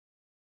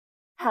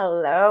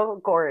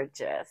Hello,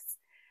 gorgeous.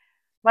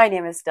 My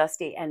name is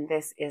Dusty, and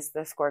this is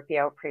the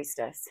Scorpio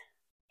Priestess.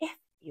 If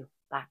you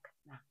like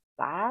my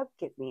vibe,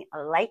 give me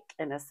a like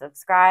and a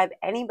subscribe.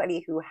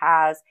 Anybody who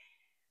has,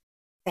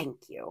 thank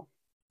you.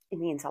 It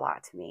means a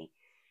lot to me.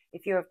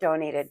 If you have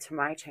donated to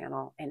my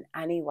channel in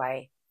any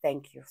way,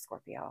 thank you,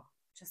 Scorpio.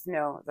 Just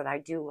know that I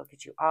do look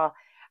at you all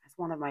as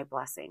one of my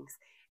blessings.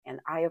 And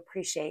I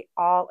appreciate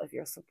all of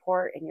your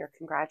support and your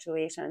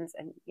congratulations.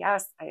 And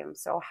yes, I am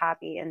so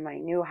happy in my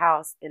new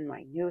house, in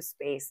my new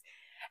space.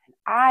 And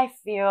I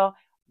feel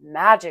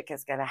magic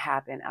is going to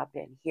happen up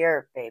in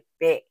here,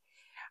 baby.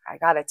 I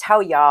got to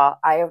tell y'all,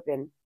 I have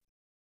been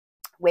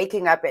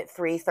waking up at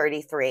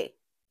 3:33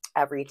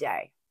 every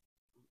day.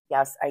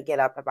 Yes, I get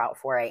up about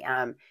 4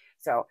 a.m.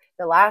 So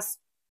the last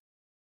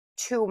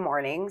two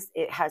mornings,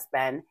 it has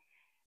been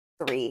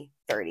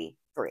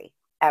 3:33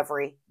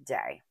 every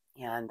day.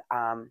 And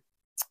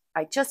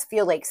I just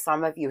feel like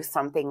some of you,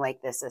 something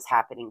like this is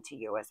happening to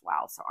you as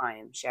well. So I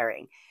am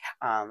sharing.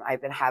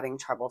 I've been having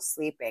trouble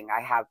sleeping.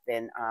 I have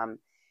been,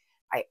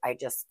 I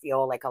just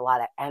feel like a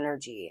lot of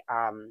energy.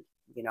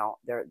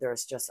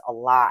 There's just a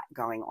lot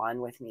going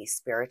on with me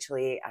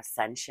spiritually,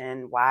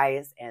 ascension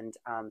wise. And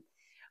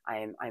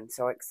I'm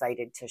so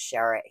excited to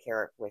share it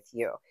here with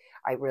you.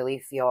 I really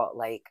feel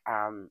like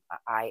my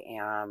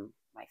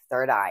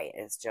third eye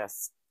is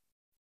just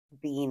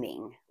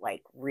beaming,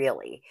 like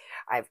really.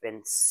 I've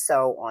been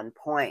so on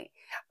point.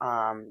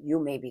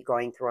 You may be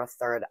going through a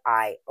third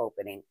eye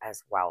opening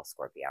as well,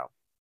 Scorpio.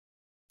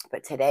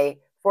 But today,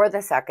 for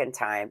the second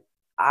time,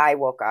 I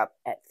woke up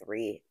at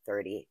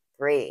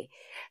 3:33.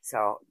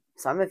 So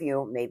some of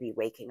you may be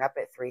waking up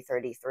at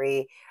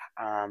 3:33.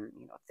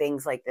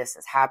 Things like this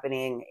is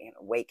happening,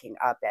 waking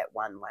up at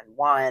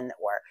 1:11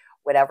 or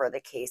whatever the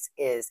case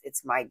is.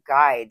 It's my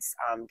guides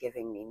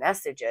giving me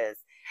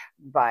messages,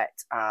 but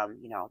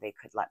they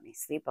could let me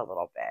sleep a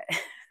little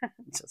bit.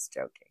 Just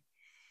joking.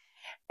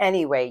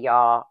 Anyway,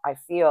 y'all, I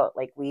feel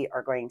like we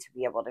are going to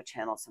be able to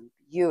channel some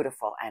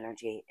beautiful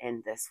energy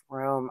in this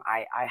room.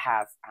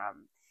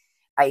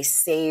 I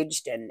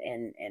saged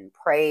and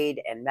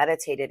prayed and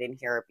meditated in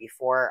here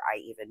before I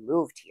even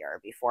moved here,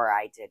 before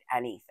I did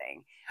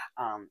anything.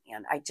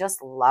 And I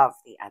just love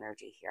the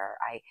energy here.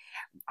 I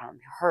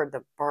heard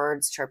the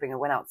birds chirping. I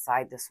went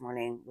outside this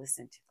morning,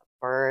 listened to the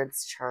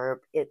birds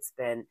chirp. It's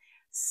been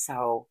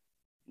so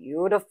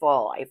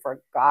beautiful. I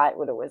forgot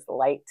what it was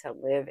like to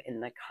live in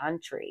the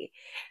country.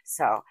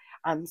 So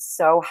I'm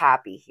so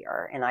happy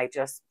here. And I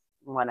just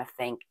want to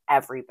thank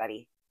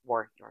everybody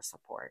for your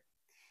support.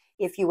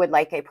 If you would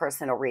like a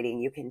personal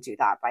reading, you can do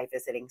that by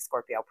visiting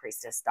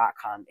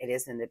scorpiopriestess.com. It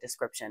is in the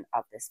description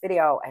of this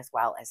video, as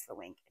well as the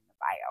link in the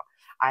bio.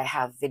 I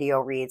have video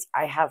reads,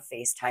 I have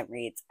FaceTime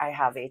reads, I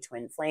have a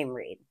twin flame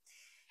read,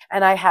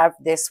 and I have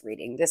this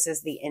reading. This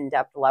is the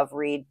in-depth love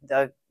read,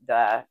 the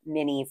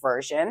mini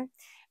version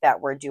that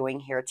we're doing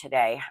here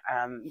today.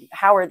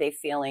 How are they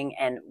feeling,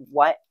 and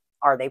what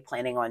are they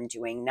planning on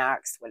doing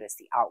next? What is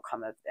the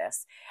outcome of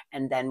this?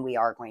 And then we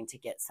are going to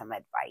get some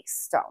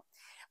advice. So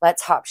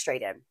let's hop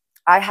straight in.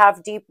 I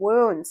have deep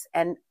wounds,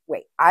 and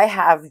I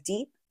have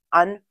deep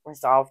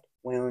unresolved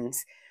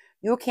wounds.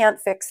 You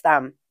can't fix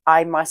them.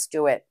 I must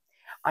do it.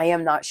 I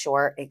am not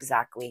sure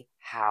exactly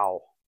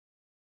how.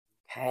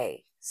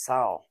 Okay,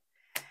 so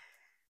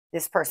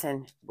this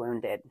person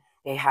wounded.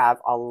 They have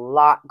a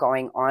lot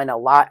going on, a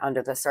lot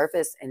under the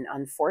surface, and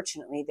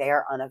unfortunately, they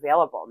are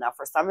unavailable. Now,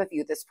 for some of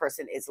you, this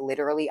person is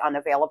literally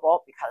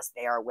unavailable because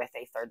they are with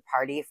a third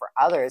party. For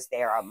others,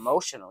 they are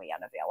emotionally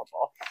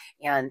unavailable.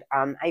 And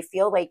I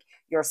feel like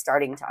you're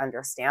starting to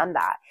understand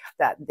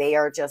that they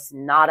are just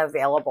not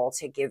available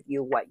to give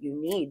you what you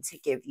need, to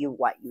give you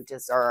what you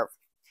deserve.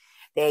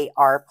 They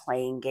are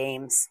playing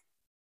games.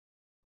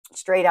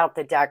 Straight out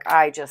the deck,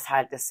 I just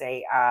had to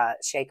say,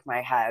 shake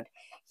my head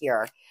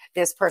here.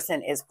 This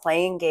person is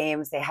playing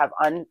games. They have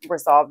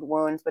unresolved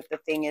wounds, but the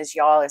thing is,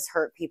 y'all, is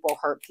hurt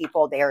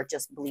people. They are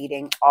just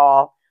bleeding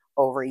all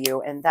over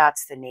you, and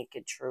that's the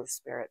naked truth,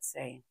 Spirit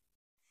saying.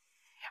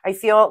 I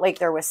feel like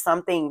there was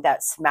something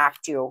that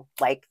smacked you,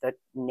 like the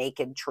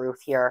naked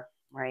truth here,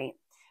 right?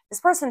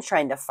 This person's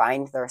trying to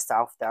find their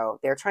self, though.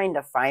 They're trying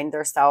to find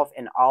their self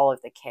in all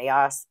of the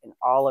chaos and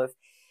all of,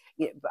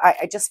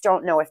 I just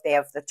don't know if they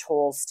have the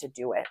tools to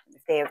do it.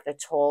 If they have the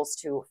tools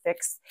to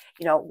fix,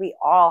 we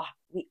all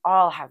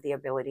have the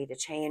ability to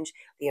change,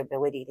 the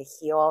ability to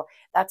heal.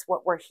 That's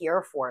what we're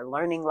here for,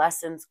 learning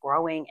lessons,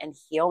 growing and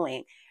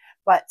healing.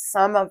 But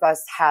some of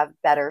us have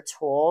better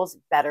tools,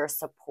 better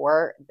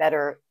support,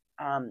 better,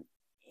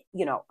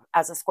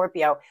 as a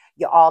Scorpio,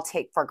 you all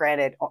take for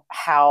granted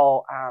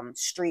how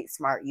street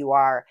smart you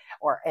are,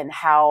 and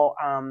how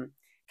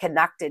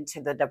connected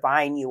to the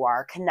divine you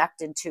are,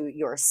 connected to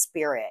your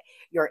spirit,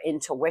 your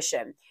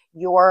intuition.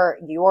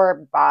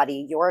 Your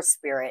body, your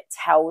spirit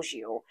tells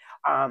you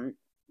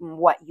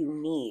what you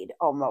need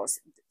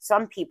almost.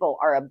 Some people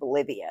are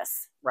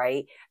oblivious,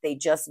 right? They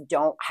just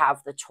don't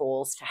have the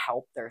tools to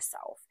help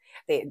themselves.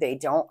 They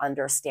don't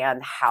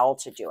understand how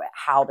to do it,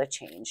 how to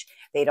change.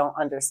 They don't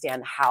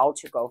understand how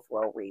to go through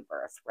a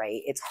rebirth,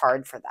 right? It's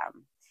hard for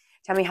them.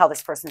 Tell me how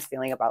this person's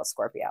feeling about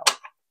Scorpio.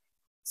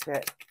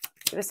 Spirit,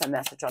 give us a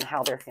message on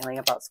how they're feeling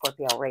about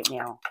Scorpio right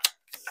now.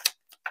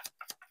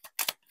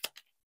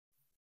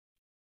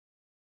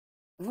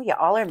 Ooh, you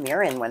all are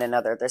mirroring one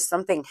another. There's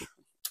something,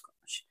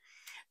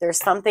 there's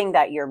something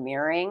that you're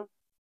mirroring,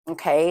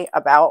 okay,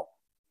 about,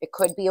 it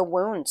could be a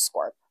wound,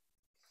 Scorp.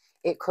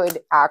 It could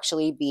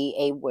actually be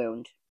a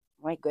wound.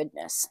 My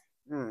goodness.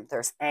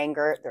 There's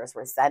anger, there's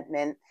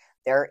resentment,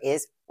 there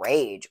is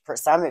rage. For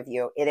some of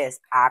you, it is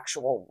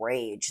actual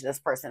rage. This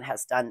person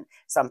has done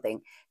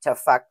something to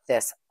fuck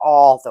this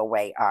all the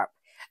way up.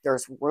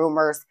 There's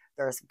rumors,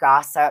 there's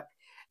gossip.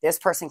 This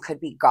person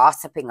could be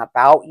gossiping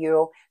about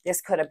you.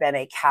 This could have been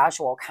a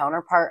casual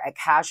counterpart, a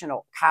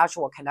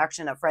casual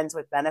connection of friends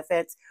with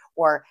benefits,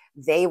 or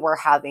they were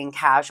having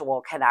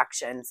casual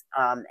connections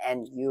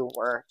and you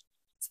were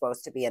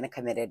supposed to be in a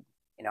committed,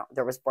 you know,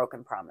 there was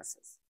broken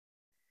promises.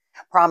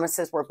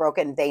 Promises were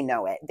broken. They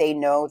know it. They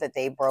know that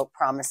they broke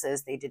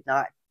promises. They did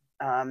not,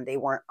 they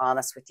weren't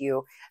honest with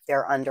you.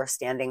 They're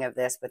understanding of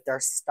this, but they're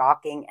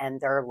stalking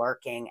and they're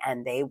lurking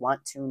and they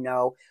want to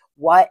know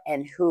what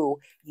and who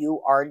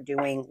you are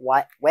doing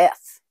what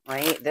with,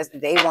 right?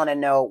 They want to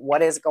know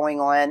what is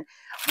going on,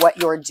 what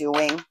you're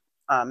doing,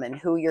 and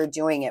who you're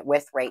doing it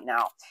with right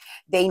now.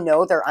 They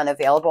know they're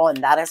unavailable,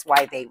 and that is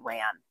why they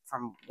ran,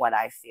 from what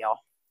I feel.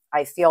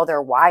 I feel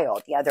they're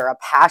wild. Yeah, they're a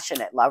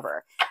passionate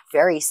lover,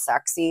 very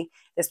sexy.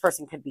 This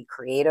person could be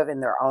creative in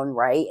their own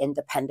right,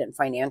 independent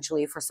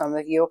financially for some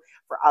of you.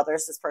 For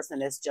others, this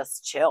person is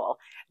just chill.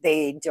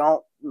 They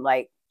don't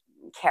like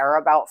care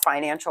about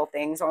financial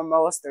things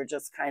almost. They're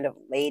just kind of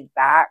laid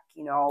back,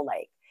 you know,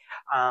 like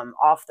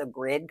off the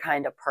grid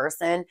kind of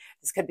person.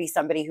 This could be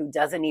somebody who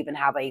doesn't even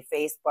have a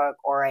Facebook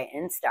or an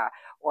Insta,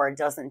 or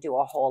doesn't do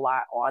a whole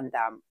lot on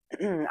them.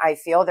 I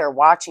feel they're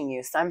watching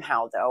you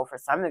somehow, though. For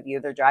some of you,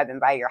 they're driving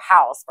by your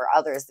house. For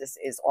others, this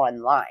is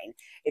online.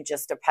 It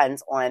just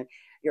depends on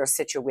your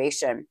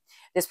situation.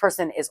 This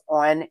person is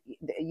on,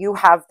 you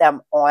have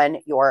them on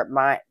your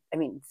mind. I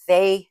mean,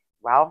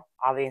 well,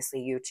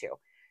 obviously you too.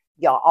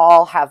 Y'all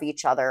all have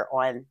each other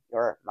on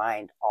your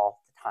mind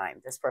all the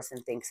time. This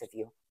person thinks of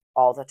you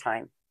all the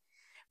time.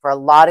 For a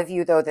lot of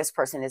you, though, this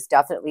person is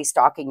definitely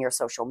stalking your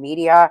social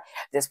media.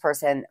 This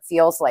person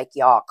feels like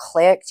y'all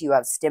clicked. You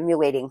have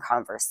stimulating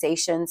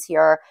conversations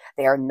here.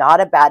 They are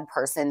not a bad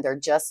person. They're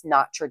just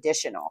not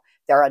traditional.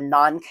 They're a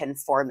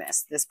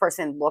nonconformist. This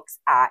person looks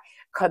at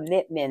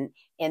commitment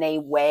in a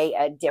way,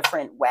 a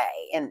different way,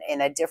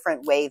 in a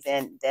different way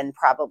than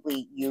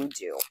probably you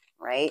do,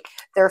 right?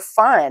 They're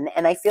fun.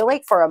 And I feel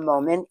like for a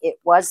moment it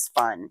was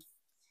fun.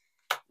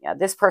 Yeah,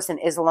 this person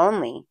is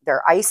lonely.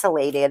 They're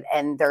isolated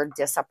and they're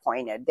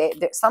disappointed.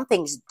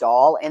 Something's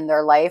dull in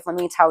their life. Let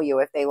me tell you,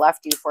 if they left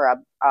you for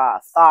a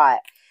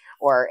thought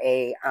or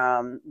a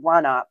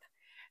run-up,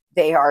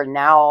 they are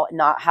now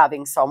not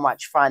having so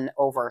much fun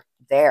over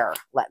there.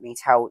 Let me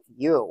tell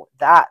you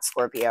that,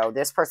 Scorpio.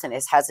 This person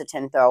is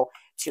hesitant, though,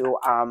 to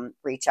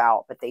reach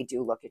out, but they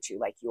do look at you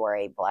like you are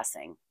a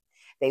blessing.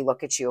 They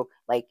look at you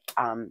like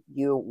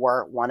you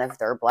were one of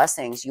their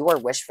blessings. You are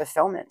wish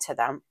fulfillment to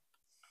them.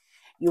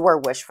 You are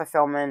wish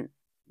fulfillment.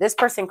 This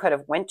person could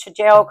have went to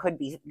jail, could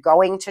be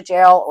going to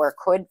jail, or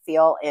could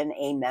feel in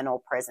a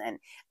mental prison.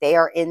 They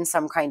are in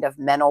some kind of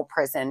mental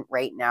prison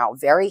right now,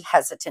 very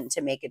hesitant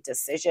to make a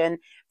decision,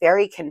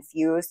 very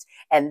confused,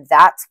 and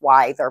that's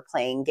why they're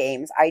playing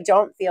games. I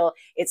don't feel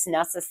it's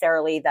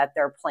necessarily that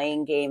they're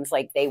playing games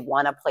like they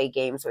want to play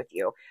games with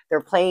you.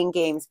 They're playing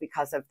games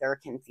because of their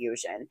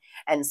confusion,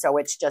 and so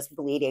it's just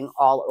bleeding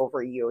all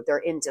over you. They're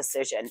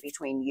indecision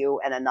between you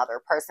and another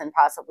person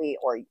possibly,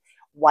 or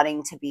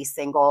wanting to be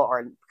single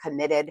or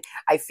committed.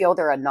 I feel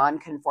they're a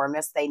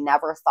nonconformist. They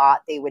never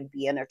thought they would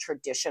be in a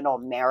traditional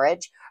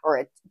marriage or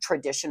a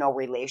traditional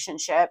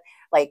relationship.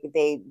 Like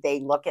they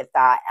look at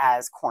that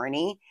as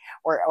corny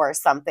or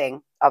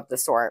something of the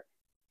sort.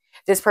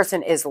 This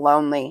person is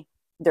lonely.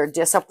 They're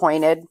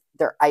disappointed.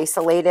 They're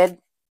isolated.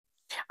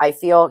 I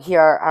feel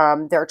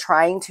here they're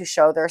trying to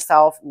show their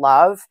self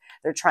love.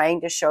 They're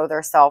trying to show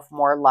their self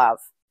more love.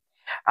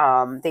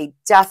 They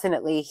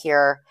definitely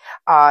here,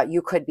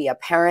 you could be a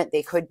parent.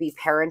 They could be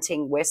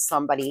parenting with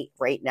somebody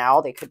right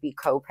now. They could be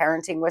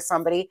co-parenting with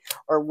somebody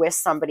or with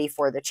somebody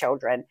for the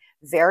children.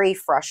 Very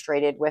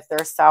frustrated with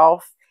their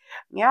self.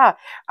 Yeah.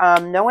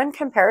 No one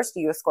compares to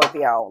you,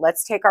 Scorpio.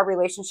 Let's take our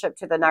relationship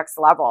to the next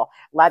level.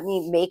 Let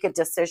me make a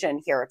decision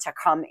here to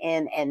come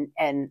in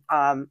and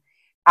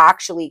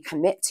actually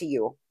commit to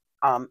you.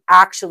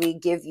 Actually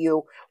give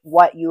you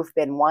what you've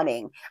been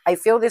wanting. I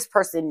feel this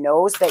person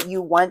knows that you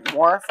want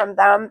more from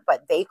them,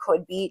 but they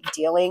could be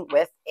dealing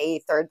with a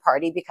third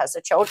party because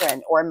of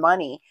children or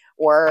money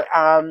or,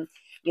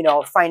 you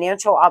know,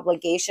 financial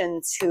obligation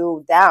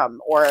to them,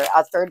 or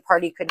a third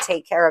party could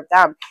take care of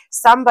them.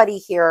 Somebody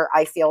here,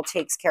 I feel,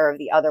 takes care of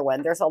the other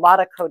one. There's a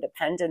lot of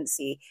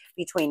codependency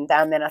between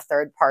them and a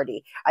third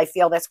party. I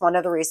feel that's one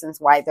of the reasons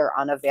why they're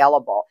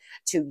unavailable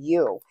to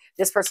you.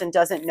 This person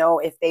doesn't know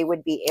if they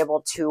would be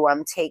able to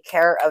take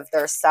care of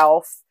their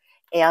self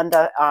and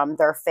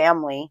their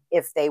family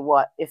if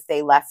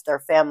they left their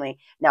family.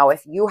 Now,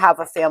 if you have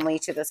a family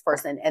to this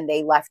person and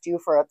they left you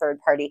for a third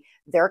party,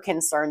 they're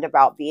concerned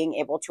about being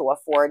able to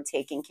afford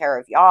taking care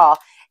of y'all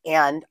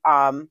and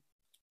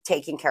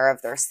taking care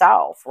of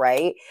themselves,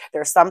 right?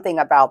 There's something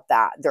about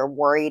that. They're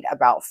worried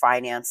about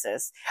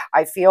finances.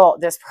 I feel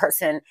this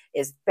person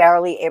is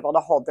barely able to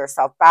hold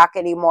themselves back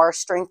anymore.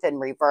 Strength in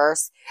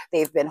reverse.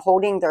 They've been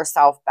holding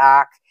themselves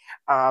back,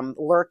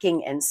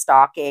 lurking and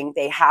stalking.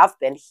 They have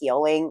been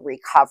healing,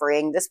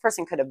 recovering. This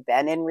person could have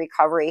been in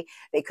recovery.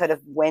 They could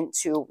have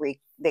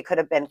they could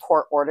have been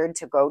court ordered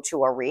to go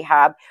to a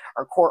rehab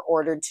or court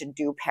ordered to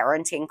do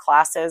parenting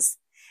classes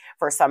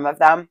for some of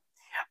them.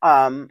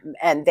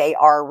 And they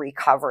are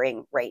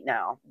recovering right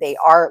now. They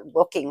are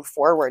looking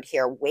forward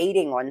here,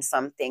 waiting on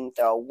something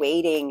though,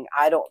 waiting,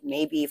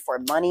 maybe for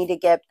money to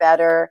get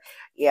better.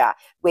 Yeah.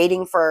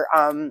 Waiting for,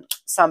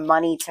 some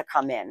money to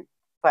come in,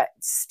 but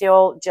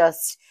still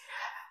just,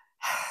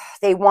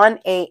 they want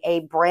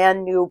a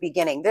brand new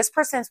beginning. This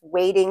person's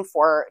waiting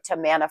to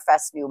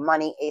manifest new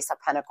money. Ace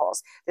of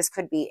Pentacles. This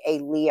could be a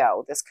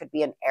Leo. This could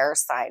be an air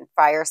sign,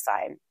 fire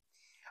sign,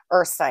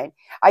 earth sign.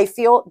 I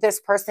feel this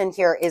person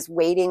here is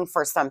waiting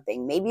for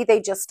something. Maybe they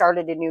just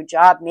started a new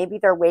job. Maybe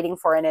they're waiting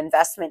for an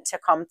investment to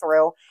come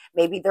through.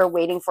 Maybe they're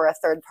waiting for a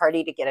third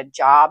party to get a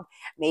job.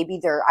 Maybe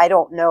I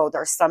don't know.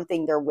 There's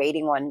something they're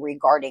waiting on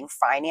regarding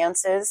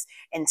finances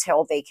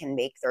until they can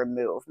make their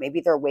move.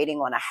 Maybe they're waiting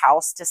on a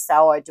house to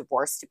sell, a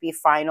divorce to be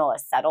final, a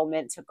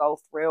settlement to go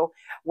through.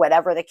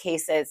 Whatever the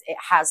case is, it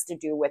has to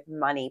do with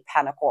money,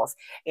 pentacles,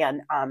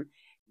 and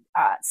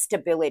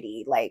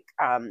stability, like,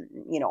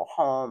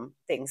 home,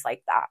 things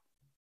like that.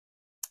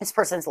 This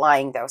person's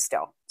lying though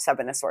still.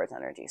 Seven of Swords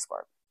energy,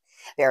 Scorp.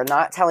 They're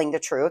not telling the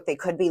truth. They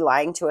could be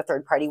lying to a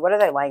third party. What are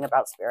they lying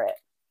about, Spirit?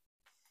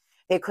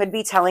 They could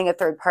be telling a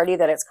third party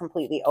that it's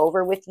completely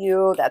over with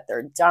you, that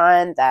they're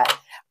done, that,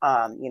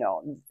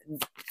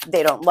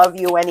 they don't love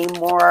you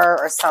anymore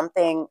or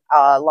something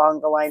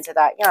along the lines of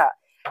that. Yeah.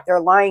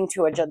 They're lying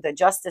to the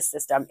justice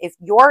system. If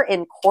you're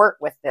in court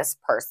with this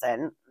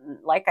person,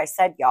 like I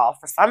said, y'all,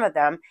 for some of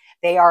them,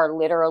 they are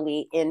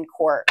literally in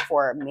court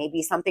for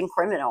maybe something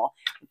criminal.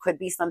 It could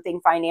be something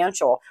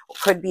financial,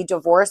 could be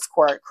divorce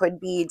court, could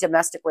be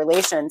domestic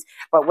relations.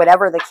 But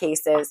whatever the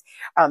case is,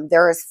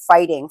 there is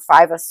fighting.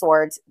 Five of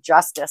Swords,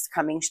 justice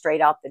coming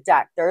straight out the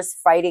deck. There's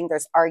fighting,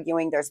 there's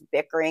arguing, there's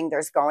bickering,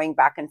 there's going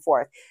back and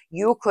forth.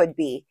 You could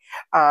be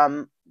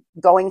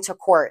going to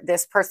court.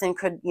 This person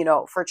could,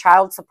 for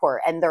child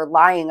support, and they're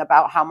lying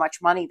about how much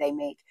money they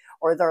make,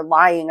 or they're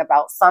lying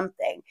about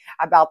something,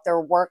 about their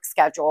work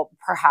schedule,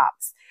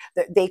 perhaps.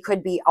 They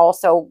could be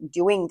also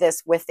doing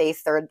this with a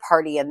third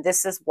party, and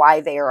this is why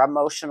they are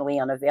emotionally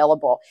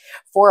unavailable.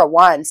 Four of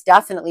Wands,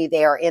 definitely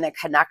they are in a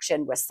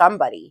connection with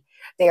somebody.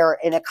 They are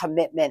in a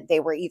commitment.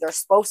 They were either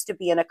supposed to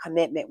be in a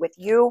commitment with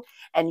you,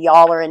 and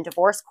y'all are in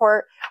divorce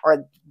court,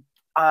 or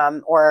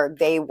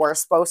they were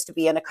supposed to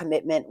be in a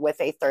commitment with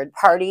a third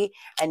party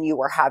and you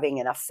were having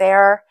an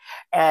affair,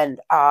 and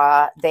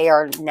they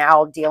are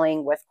now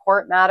dealing with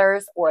court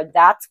matters, or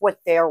that's what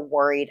they're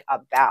worried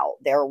about.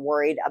 They're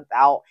worried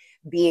about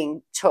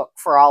being took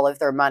for all of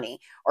their money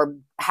or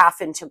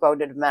having to go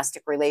to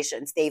domestic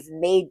relations. They've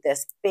made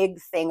this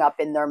big thing up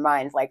in their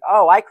mind, like,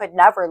 oh, I could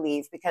never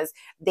leave because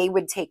they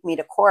would take me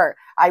to court.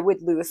 I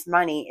would lose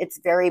money. It's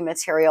very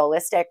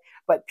materialistic,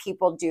 but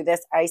people do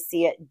this. I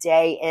see it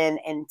day in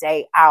and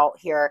day out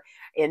here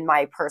in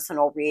my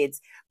personal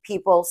reads.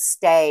 People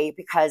stay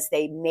because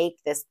they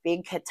make this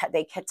big,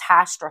 they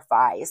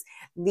catastrophize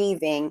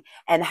leaving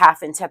and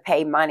having to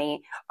pay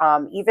money.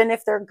 Even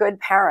if they're good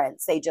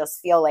parents, they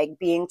just feel like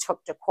being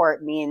took to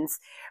court means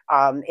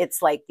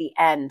it's like the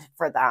end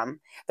for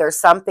them. There's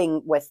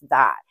something with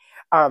that.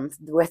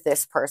 With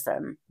this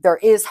person, there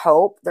is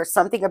hope. There's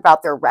something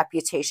about their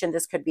reputation.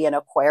 This could be an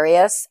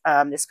Aquarius.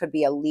 This could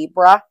be a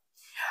Libra.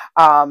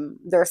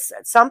 There's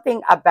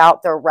something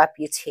about their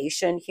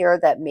reputation here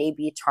that may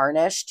be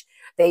tarnished.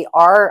 They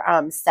are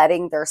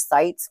setting their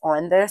sights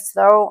on this,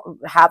 though,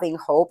 having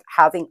hope,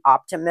 having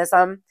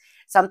optimism.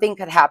 Something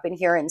could happen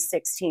here in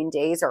 16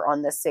 days or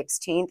on the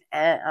 16th.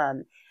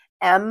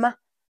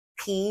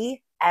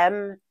 MP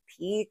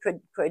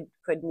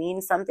could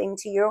mean something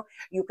to you.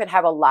 You could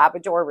have a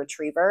Labrador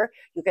retriever.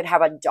 You could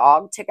have a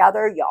dog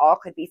together. You all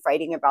could be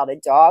fighting about a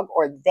dog,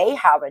 or they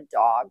have a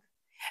dog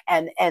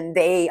and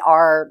they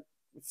are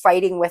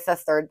fighting with a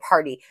third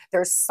party.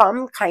 There's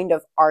some kind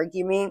of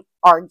arguing.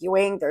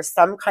 There's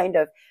some kind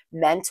of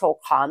mental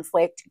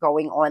conflict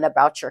going on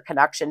about your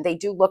connection. They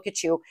do look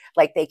at you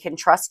like they can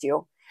trust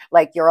you,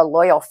 like you're a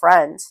loyal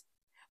friend,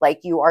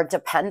 like you are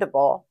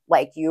dependable,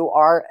 like you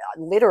are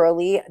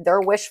literally their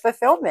wish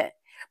fulfillment.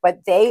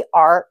 But they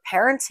are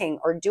parenting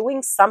or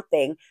doing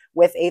something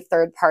with a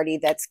third party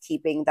that's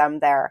keeping them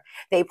there.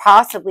 They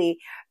possibly,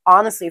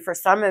 honestly, for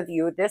some of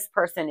you, this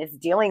person is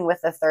dealing with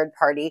a third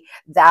party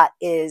that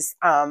is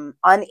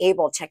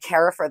unable to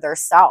care for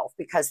themselves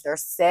because they're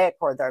sick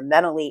or they're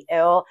mentally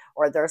ill,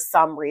 or there's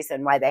some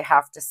reason why they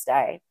have to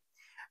stay.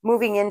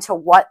 Moving into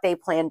what they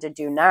plan to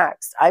do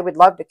next, I would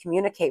love to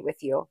communicate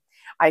with you.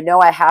 I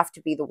know I have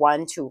to be the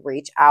one to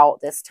reach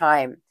out this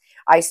time.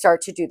 I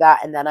start to do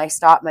that, and then I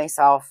stop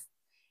myself.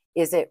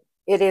 It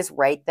is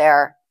right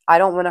there. I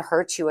don't want to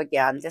hurt you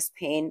again. This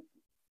pain,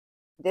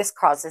 this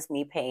causes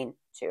me pain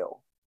too.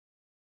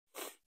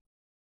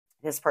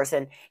 This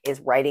person is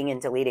writing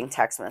and deleting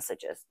text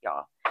messages,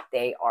 y'all.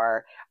 They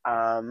are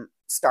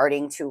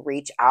starting to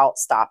reach out,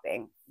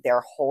 stopping.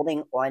 They're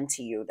holding on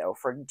to you, though,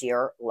 for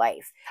dear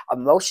life.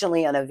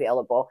 Emotionally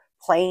unavailable,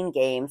 playing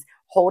games,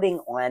 holding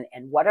on.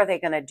 And what are they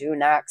going to do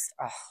next?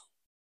 Oh,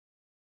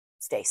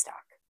 stay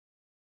stuck.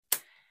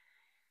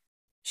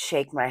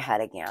 Shake my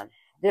head again.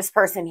 This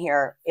person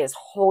here is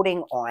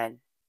holding on.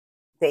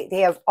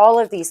 They have all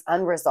of these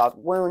unresolved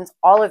wounds,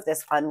 all of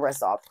this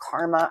unresolved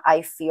karma.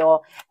 I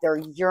feel they're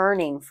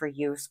yearning for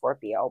you,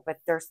 Scorpio, but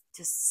they're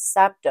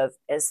deceptive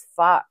as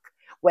fuck.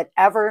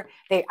 Whatever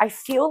I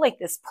feel like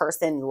this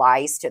person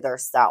lies to their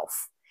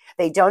self.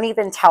 They don't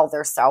even tell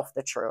their self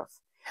the truth.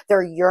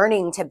 They're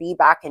yearning to be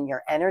back in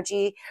your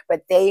energy,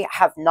 but they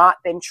have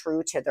not been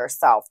true to their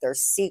self.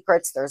 There's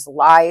secrets, there's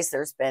lies,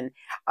 there's been,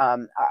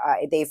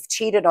 they've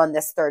cheated on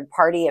this third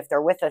party. If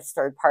they're with this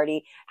third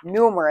party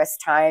numerous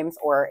times,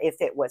 or if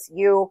it was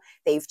you,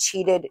 they've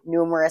cheated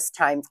numerous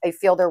times. I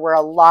feel there were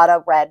a lot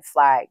of red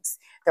flags.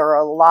 There are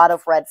a lot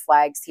of red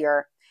flags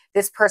here.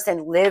 This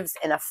person lives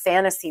in a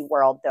fantasy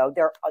world, though.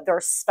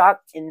 They're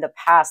stuck in the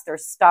past. They're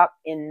stuck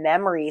in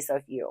memories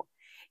of you.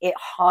 It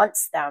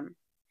haunts them.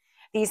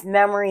 These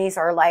memories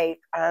are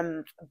like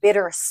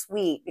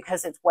bittersweet,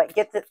 because it's what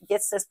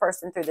gets this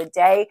person through the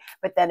day,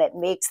 but then it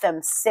makes them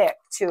sick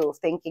too,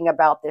 thinking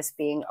about this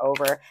being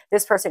over.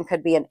 This person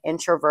could be an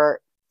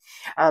introvert.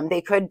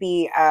 They could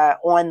be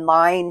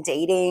online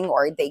dating,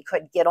 or they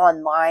could get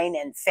online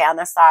and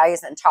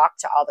fantasize and talk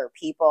to other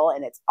people,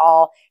 and it's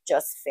all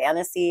just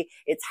fantasy.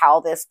 It's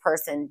how this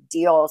person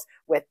deals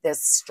with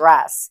this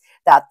stress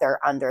that they're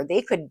under.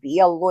 They could be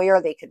a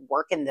lawyer. They could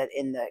work in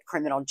the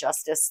criminal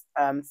justice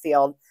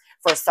field.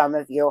 For some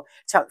of you,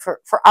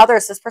 for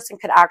others, this person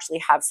could actually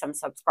have some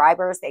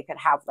subscribers. They could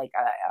have like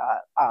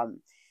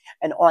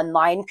an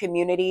online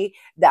community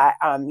that,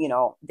 you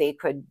know, they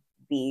could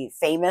be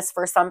famous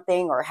for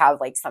something, or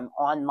have like some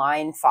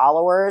online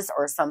followers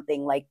or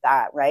something like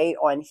that, right?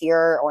 On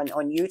here,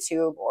 on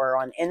YouTube, or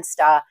on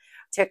Insta,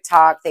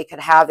 TikTok, they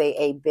could have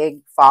a big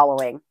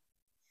following.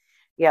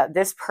 Yeah,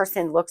 this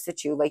person looks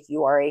at you like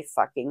you are a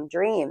fucking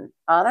dream.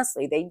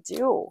 Honestly, they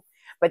do.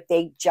 But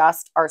they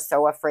just are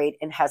so afraid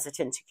and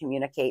hesitant to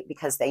communicate,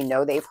 because they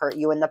know they've hurt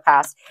you in the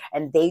past,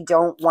 and they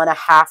don't want to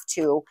have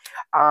to,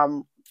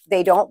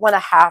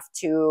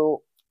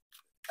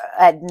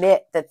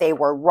 admit that they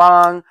were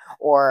wrong,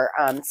 or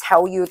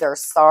tell you they're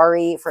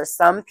sorry. For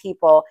some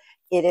people,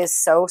 it is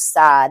so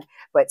sad,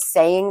 but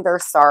saying they're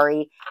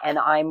sorry and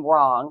I'm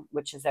wrong,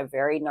 which is a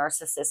very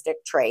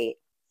narcissistic trait,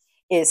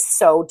 is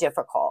so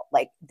difficult.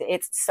 Like,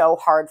 it's so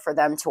hard for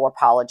them to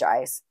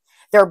apologize.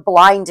 They're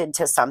blinded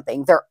to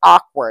something. They're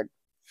awkward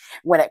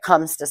when it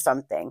comes to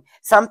something.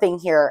 Something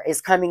here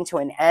is coming to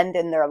an end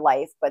in their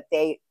life, but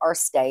they are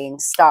staying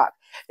stuck.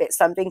 That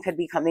something could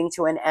be coming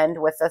to an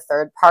end with a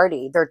third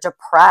party. They're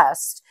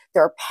depressed.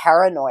 They're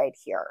paranoid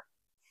here.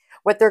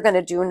 What they're going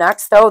to do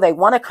next, though, they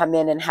want to come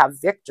in and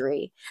have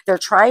victory. They're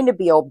trying to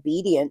be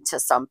obedient to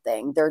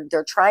something.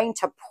 They're trying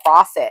to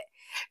profit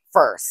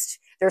first.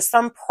 There's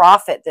some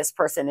profit this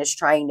person is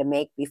trying to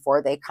make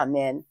before they come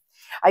in.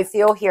 I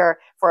feel here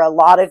for a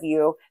lot of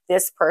you,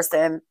 this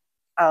person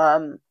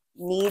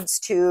needs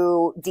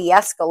to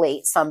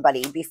de-escalate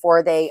somebody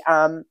before they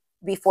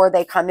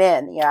come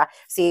in. Yeah.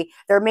 See,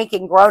 they're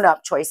making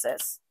grown-up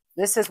choices.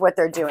 This is what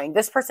they're doing.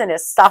 This person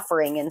is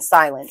suffering in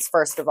silence,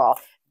 first of all,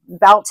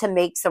 about to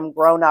make some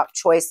grown-up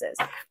choices.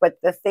 But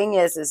the thing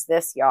is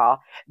this, y'all,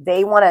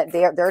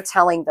 they're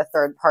telling the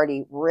third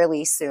party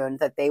really soon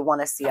that they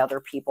want to see other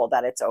people,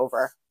 that it's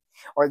over.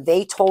 Or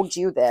they told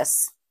you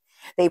this.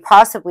 They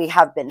possibly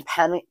have been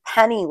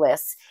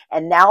penniless,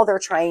 and now they're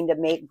trying to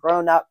make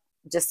grown-up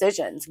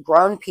decisions,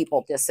 grown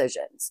people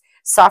decisions,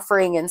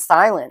 suffering in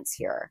silence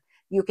here.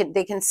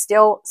 They can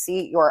still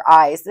see your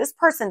eyes. This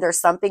person, there's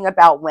something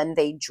about when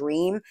they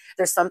dream,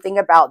 there's something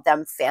about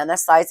them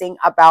fantasizing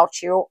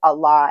about you a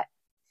lot.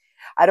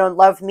 I don't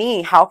love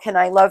me. How can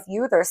I love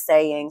you? They're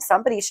saying.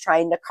 Somebody's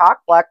trying to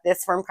cockblock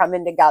this from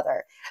coming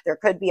together. There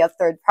could be a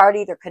third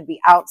party. There could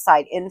be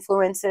outside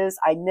influences.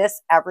 I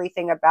miss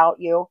everything about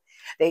you.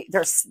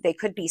 They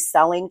could be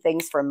selling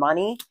things for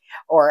money,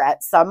 or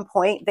at some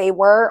point they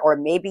were, or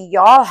maybe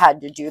y'all had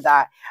to do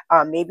that.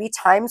 Maybe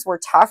times were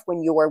tough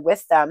when you were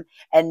with them,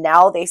 and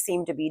now they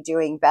seem to be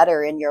doing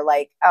better, and you're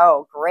like,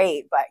 oh,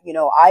 great. But, you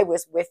know, I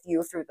was with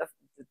you through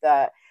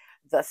the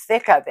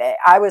thick of it.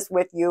 I was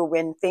with you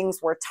when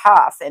things were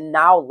tough, and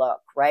now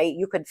look, right?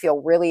 You could feel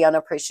really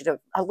unappreciative.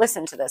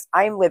 Listen to this.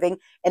 I'm living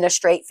in a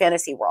straight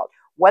fantasy world.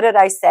 What did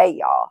I say,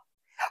 y'all?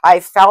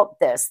 I felt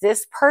this.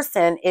 This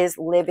person is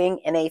living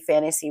in a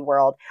fantasy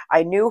world.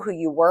 I knew who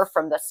you were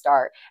from the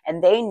start,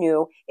 and they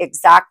knew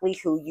exactly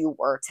who you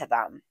were to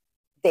them.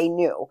 They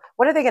knew.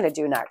 What are they going to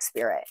do next,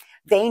 Spirit?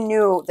 They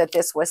knew that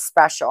this was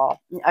special.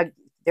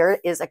 There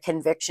is a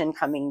conviction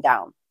coming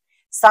down.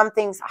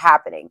 Something's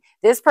happening.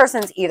 This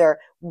person's either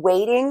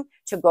waiting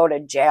to go to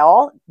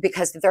jail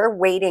because they're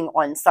waiting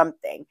on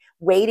something,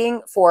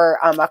 waiting for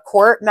a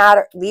court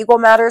matter, legal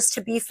matters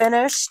to be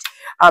finished.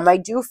 I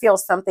do feel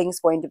something's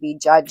going to be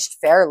judged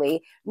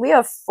fairly. We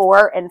have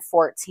 4 and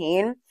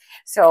 14.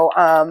 So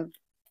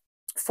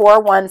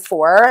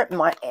 414,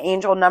 my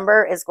angel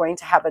number, is going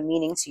to have a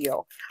meaning to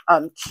you.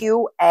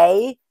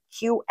 QA,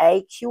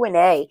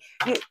 Q&A.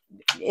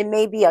 It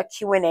may be a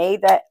Q&A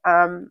that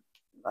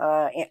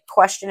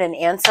question and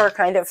answer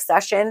kind of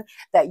session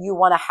that you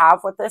want to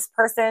have with this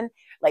person.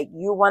 Like,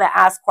 you want to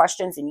ask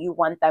questions and you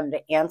want them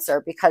to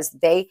answer because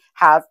they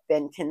have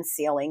been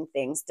concealing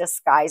things,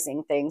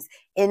 disguising things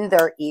in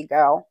their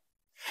ego.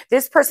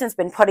 This person's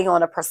been putting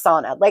on a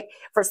persona. Like,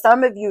 for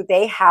some of you,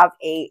 they have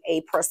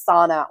a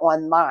persona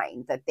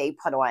online that they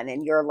put on,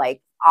 and you're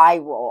like, eye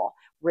roll.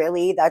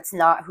 Really? That's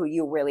not who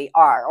you really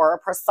are. Or a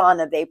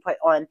persona they put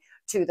on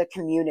to the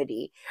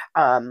community.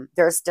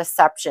 There's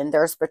deception,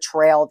 there's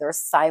betrayal,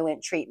 there's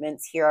silent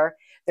treatments here,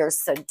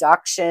 there's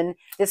seduction.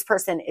 This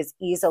person is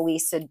easily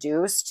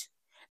seduced.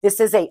 This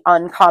is an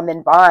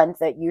uncommon bond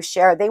that you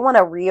share. They want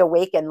to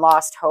reawaken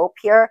lost hope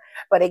here,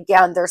 but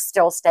again, they're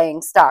still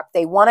staying stuck.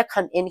 They want to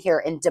come in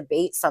here and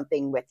debate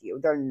something with you.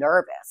 They're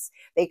nervous.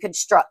 They could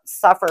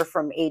suffer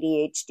from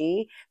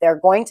ADHD. They're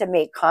going to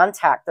make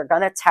contact. They're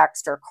going to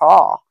text or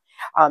call.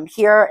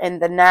 Here in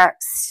the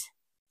next,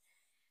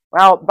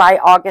 well, by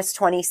August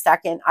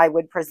 22nd, I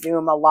would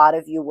presume a lot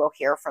of you will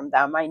hear from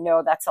them. I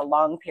know that's a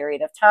long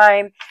period of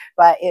time,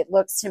 but it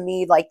looks to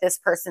me like this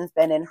person's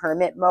been in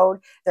hermit mode.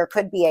 There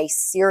could be a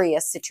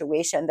serious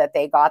situation that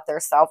they got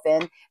themselves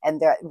in,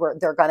 and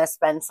they're going to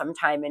spend some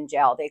time in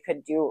jail. They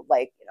could do,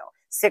 like,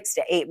 6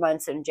 to 8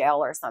 months in jail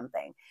or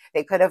something.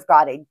 They could have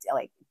got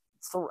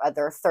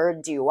their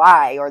third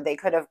DUI, or they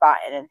could have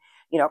gotten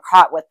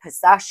caught with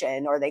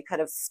possession, or they could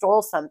have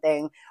stole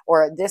something,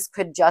 or this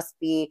could just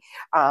be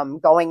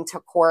going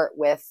to court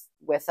with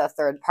a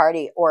third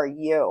party or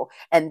you,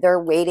 and they're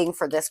waiting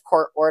for this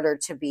court order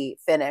to be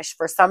finished.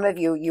 For some of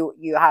you,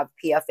 you have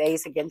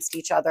PFAs against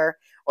each other,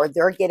 or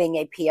they're getting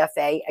a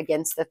PFA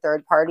against the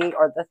third party,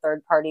 or the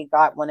third party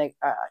got one,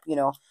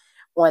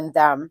 on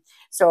them.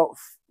 So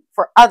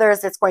for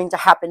others, it's going to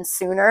happen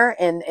sooner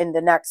in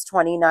the next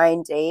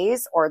 29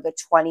 days or the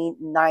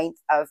 29th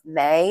of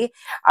May.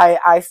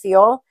 I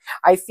feel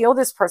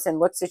this person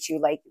looks at you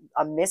like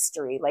a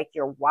mystery, like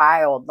you're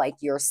wild, like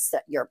you're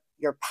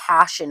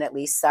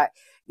passionately set.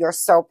 You're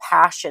so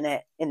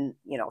passionate in,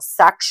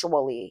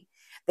 sexually.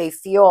 They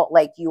feel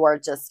like you are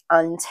just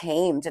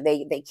untamed.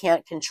 They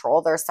can't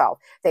control themselves.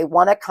 They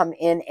want to come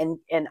in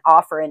and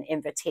offer an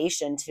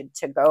invitation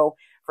to go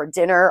for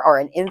dinner, or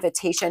an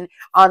invitation.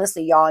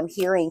 Honestly, y'all, I'm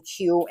hearing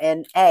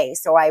Q&A.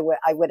 So I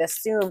would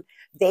assume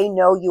they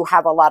know you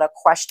have a lot of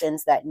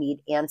questions that need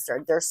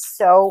answered. They're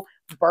so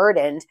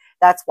burdened.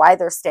 That's why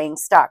they're staying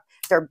stuck.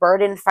 They're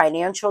burdened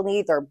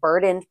financially. They're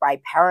burdened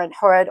by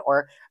parenthood,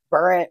 or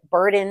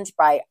burdened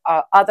by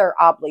other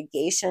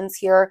obligations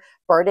here,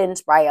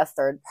 burdened by a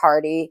third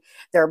party.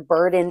 They're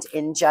burdened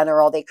in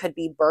general. They could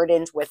be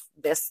burdened with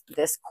this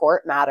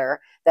court matter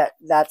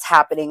that's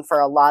happening for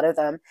a lot of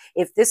them.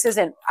 If this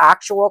isn't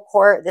actual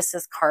court, this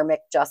is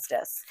karmic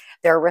justice.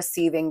 They're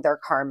receiving their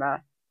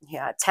karma.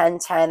 Yeah,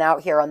 10-10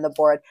 out here on the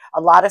board. A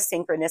lot of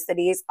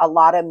synchronicities, a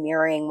lot of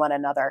mirroring one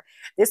another.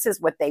 This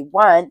is what they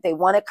want. They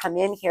want to come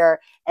in here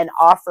and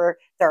offer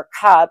their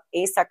cup,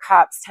 Ace of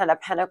Cups, 10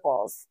 of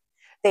Pentacles.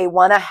 They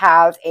want to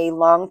have a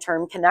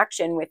long-term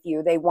connection with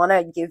you. They want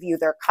to give you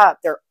their cup.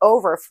 They're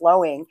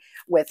overflowing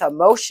with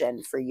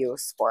emotion for you,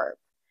 Scorp.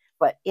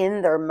 But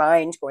in their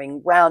mind,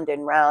 going round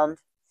and round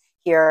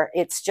here,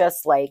 it's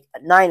just like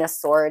 9 of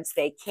Swords.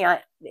 They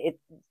can't,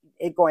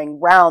 it going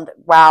round.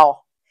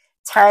 Wow.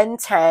 10,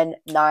 10,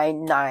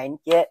 9, 9.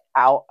 Get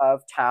out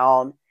of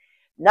town.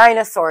 9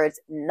 of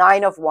Swords,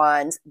 9 of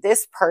Wands.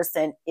 This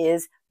person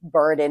is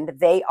burdened.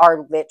 They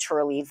are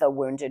literally the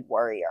wounded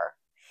warrior.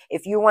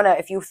 If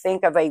you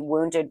think of a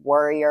wounded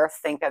warrior,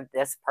 think of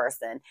this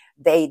person.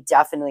 They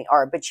definitely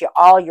are. But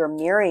you're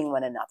mirroring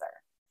one another.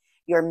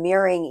 You're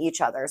mirroring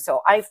each other.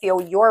 So I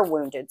feel you're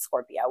wounded,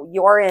 Scorpio.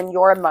 You're in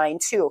your mind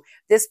too.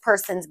 This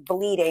person's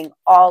bleeding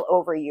all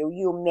over you.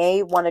 You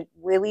may want to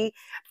really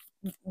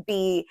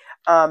be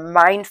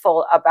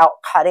mindful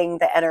about cutting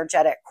the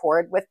energetic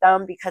cord with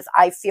them, because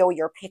I feel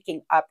you're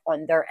picking up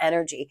on their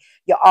energy.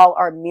 You all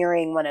are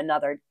mirroring one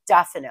another,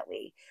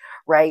 definitely,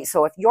 right?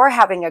 So if you're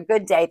having a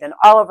good day, then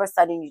all of a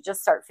sudden you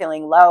just start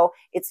feeling low.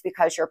 It's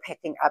because you're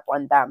picking up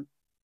on them.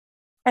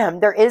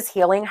 There is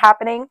healing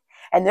happening,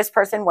 and this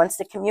person wants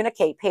to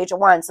communicate. Page of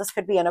Wands. This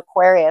could be an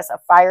Aquarius, a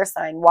fire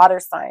sign,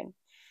 water sign.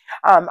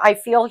 I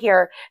feel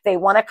here they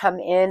want to come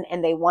in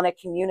and they want to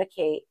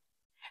communicate.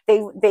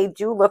 They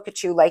do look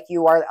at you like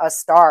you are a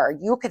star.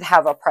 You could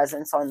have a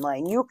presence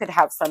online. You could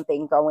have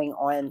something going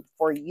on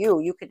for you.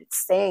 You could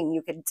sing.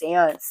 You could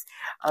dance.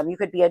 You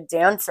could be a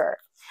dancer.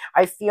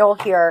 I feel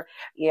here,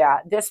 yeah,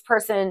 this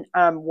person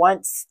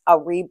wants a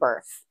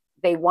rebirth.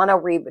 They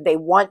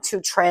want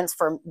to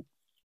transform.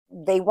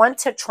 they want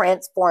to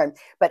transform.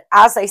 But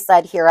as I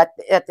said here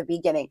at the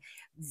beginning,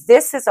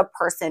 this is a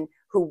person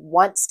who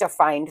wants to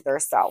find their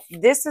self.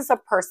 This is a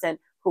person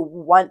who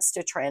wants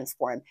to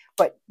transform,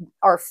 but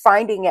are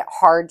finding it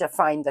hard to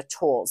find the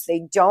tools.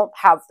 They don't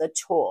have the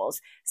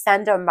tools.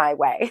 Send them my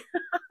way.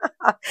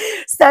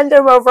 Send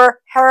them over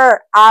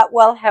her. I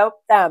will help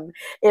them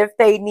if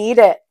they need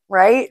it,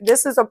 right?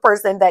 This is a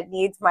person that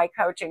needs my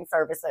coaching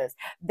services.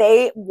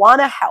 They want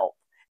to help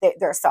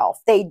their self.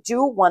 They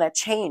do want to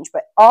change,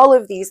 but all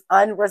of these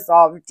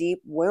unresolved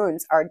deep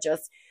wounds are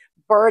just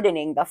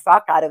burdening the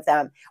fuck out of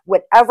them.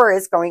 Whatever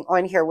is going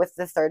on here with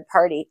the third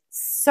party,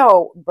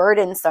 so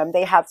burdensome.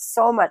 They have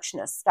so much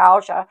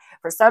nostalgia.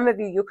 For some of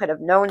you, you could have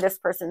known this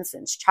person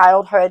since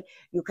childhood.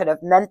 You could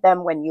have met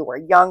them when you were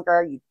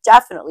younger. You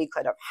definitely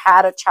could have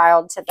had a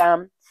child to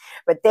them,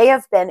 but they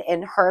have been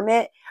in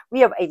hermit.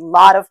 We have a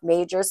lot of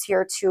majors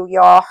here too,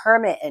 y'all.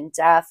 Hermit and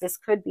death. This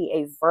could be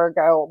a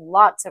Virgo,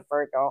 lots of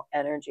Virgo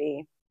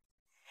energy.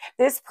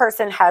 This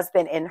person has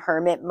been in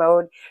hermit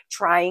mode,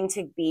 trying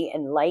to be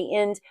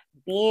enlightened,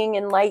 being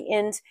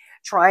enlightened,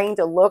 trying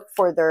to look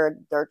for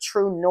their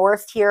true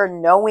north here,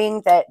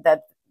 knowing that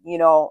you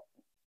know,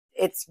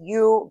 it's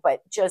you,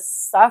 but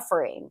just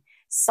suffering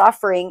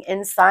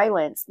in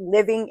silence,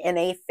 living in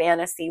a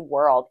fantasy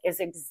world is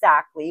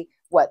exactly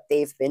what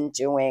they've been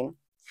doing.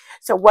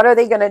 So what are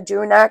they going to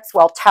do next?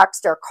 Well,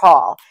 text or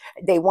call.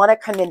 They want to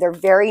come in. They're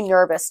very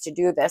nervous to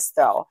do this,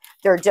 though.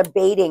 They're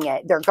debating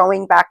it. They're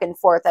going back and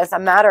forth. As a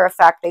matter of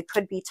fact, they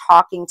could be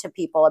talking to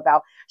people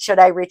about, should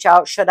I reach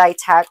out? Should I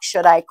text?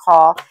 Should I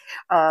call?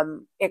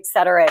 Et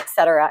cetera, et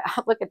cetera.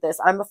 Look at this.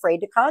 I'm afraid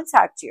to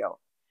contact you.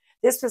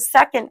 This was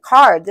second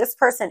card. This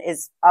person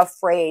is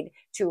afraid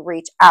to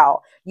reach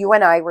out. You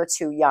and I were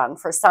too young.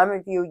 For some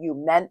of you, you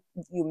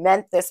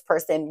meant this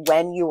person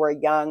when you were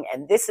young,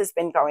 and this has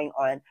been going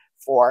on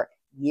for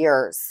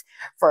years.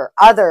 For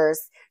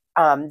others,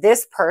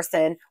 this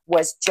person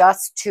was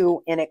just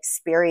too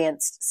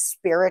inexperienced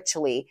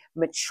spiritually,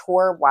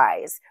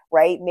 mature-wise,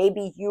 right?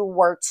 Maybe you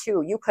were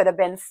too. You could have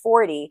been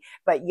 40,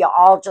 but you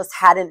all just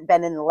hadn't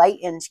been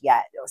enlightened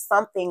yet. There was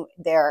something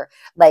there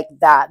like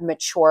that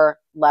mature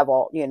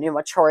level, you know,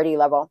 maturity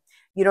level.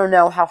 You don't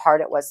know how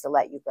hard it was to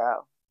let you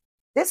go.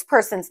 This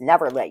person's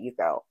never let you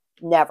go.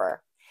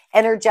 Never.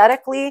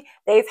 Energetically,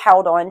 they've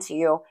held on to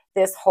you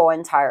this whole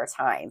entire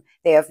time.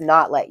 They have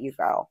not let you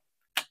go.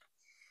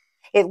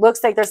 It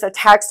looks like there's a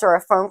text or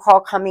a phone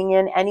call coming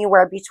in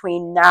anywhere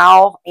between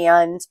now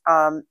and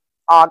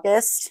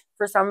August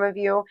for some of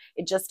you.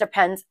 It just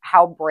depends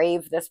how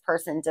brave this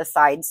person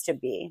decides to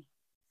be.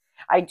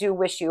 I do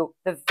wish you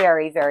the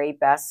very, very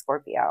best,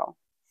 Scorpio.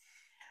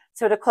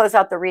 So to close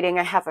out the reading,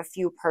 I have a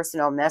few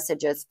personal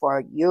messages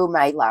for you,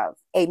 my love.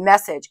 A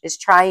message is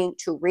trying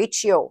to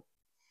reach you.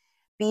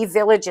 Be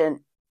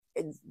vigilant.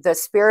 The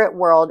spirit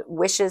world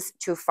wishes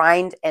to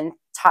find and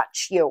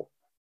touch you.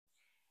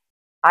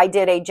 I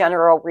did a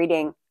general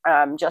reading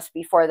just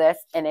before this,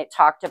 and it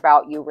talked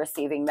about you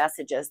receiving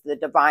messages. The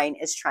divine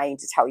is trying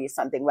to tell you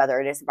something, whether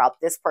it is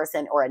about this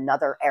person or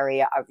another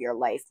area of your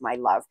life, my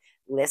love.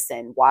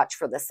 Listen, watch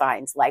for the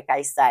signs. Like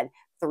I said,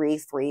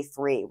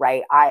 333,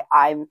 right?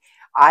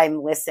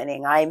 I'm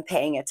listening. I'm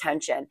paying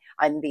attention.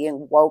 I'm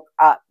being woke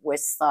up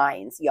with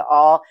signs.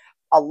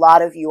 A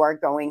lot of you are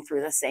going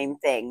through the same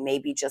thing,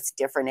 maybe just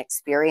different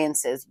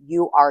experiences.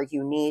 You are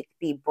unique.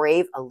 Be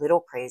brave, a little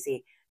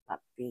crazy, but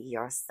be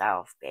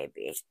yourself,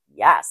 baby.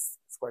 Yes,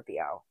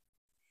 Scorpio.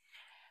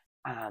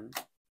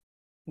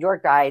 Your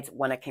guides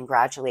want to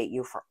congratulate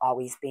you for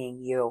always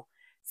being you.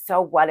 So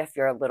what if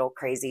you're a little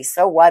crazy?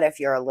 So what if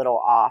you're a little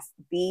off?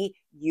 Be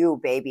you,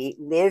 baby.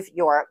 Live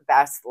your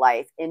best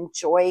life.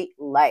 Enjoy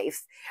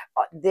life.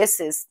 This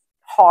is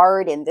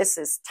hard and this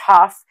is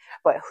tough,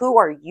 but who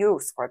are you,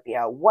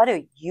 Scorpio? What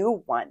do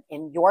you want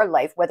in your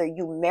life? Whether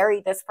you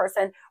marry this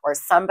person or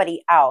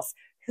somebody else,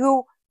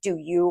 who do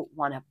you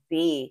want to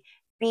be?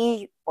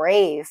 Be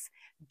brave.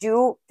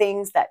 Do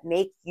things that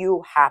make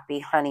you happy,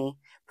 honey.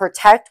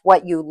 Protect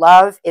what you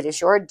love. It is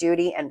your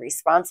duty and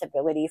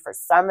responsibility. For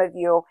some of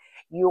you,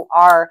 you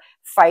are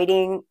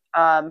fighting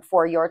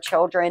for your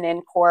children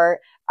in court.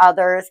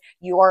 Others,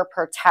 you are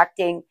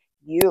protecting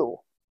you,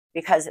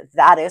 because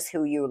that is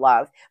who you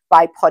love,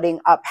 by putting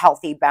up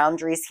healthy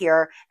boundaries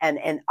here and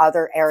in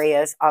other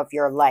areas of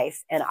your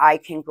life. And I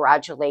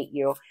congratulate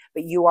you,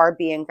 but you are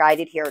being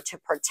guided here to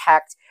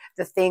protect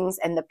the things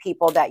and the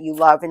people that you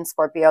love. In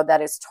Scorpio,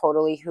 that is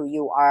totally who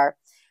you are.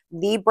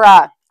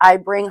 Libra, I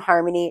bring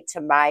harmony to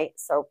my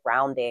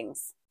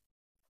surroundings.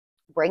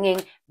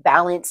 Bringing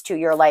balance to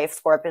your life,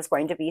 Scorp, is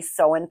going to be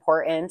so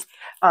important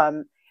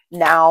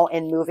now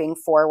and moving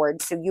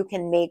forward, so you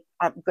can make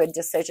good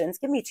decisions.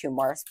 Give me two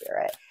more,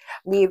 Spirit.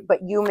 But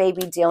you may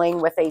be dealing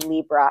with a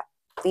Libra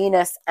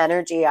Venus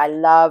energy. I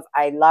love.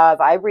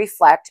 I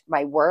reflect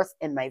my worth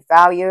and my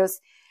values,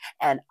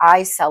 and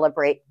I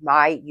celebrate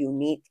my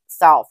unique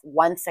self.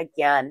 Once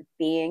again,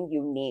 being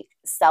unique,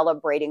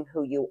 celebrating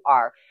who you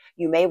are.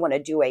 You may want to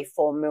do a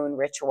full moon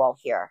ritual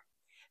here.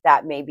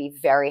 That may be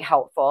very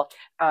helpful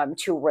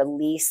to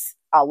release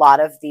a lot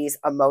of these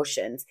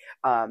emotions.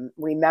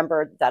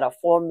 Remember that a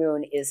full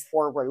moon is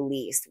for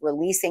release,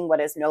 releasing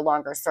what is no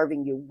longer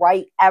serving you.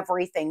 Write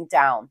everything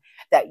down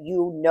that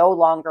you no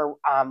longer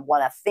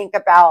want to think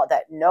about,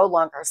 that no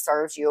longer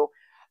serves you.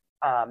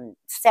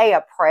 Say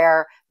a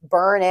prayer,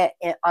 burn it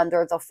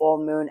under the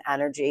full moon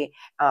energy.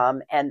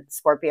 And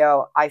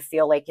Scorpio, I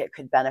feel like it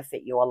could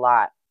benefit you a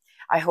lot.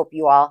 I hope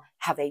you all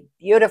have a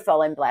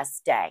beautiful and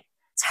blessed day.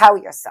 Tell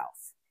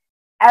yourself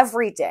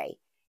every day,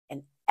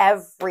 in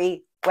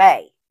every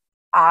way,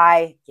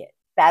 I get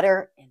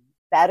better and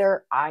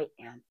better. I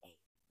am a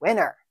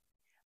winner.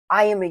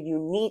 I am a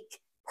unique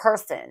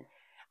person.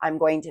 I'm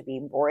going to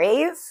be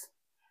brave.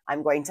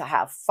 I'm going to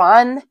have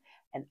fun.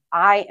 And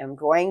I am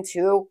going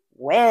to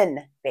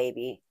win,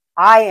 baby.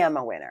 I am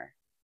a winner.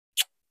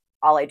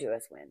 All I do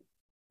is win.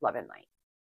 Love and light.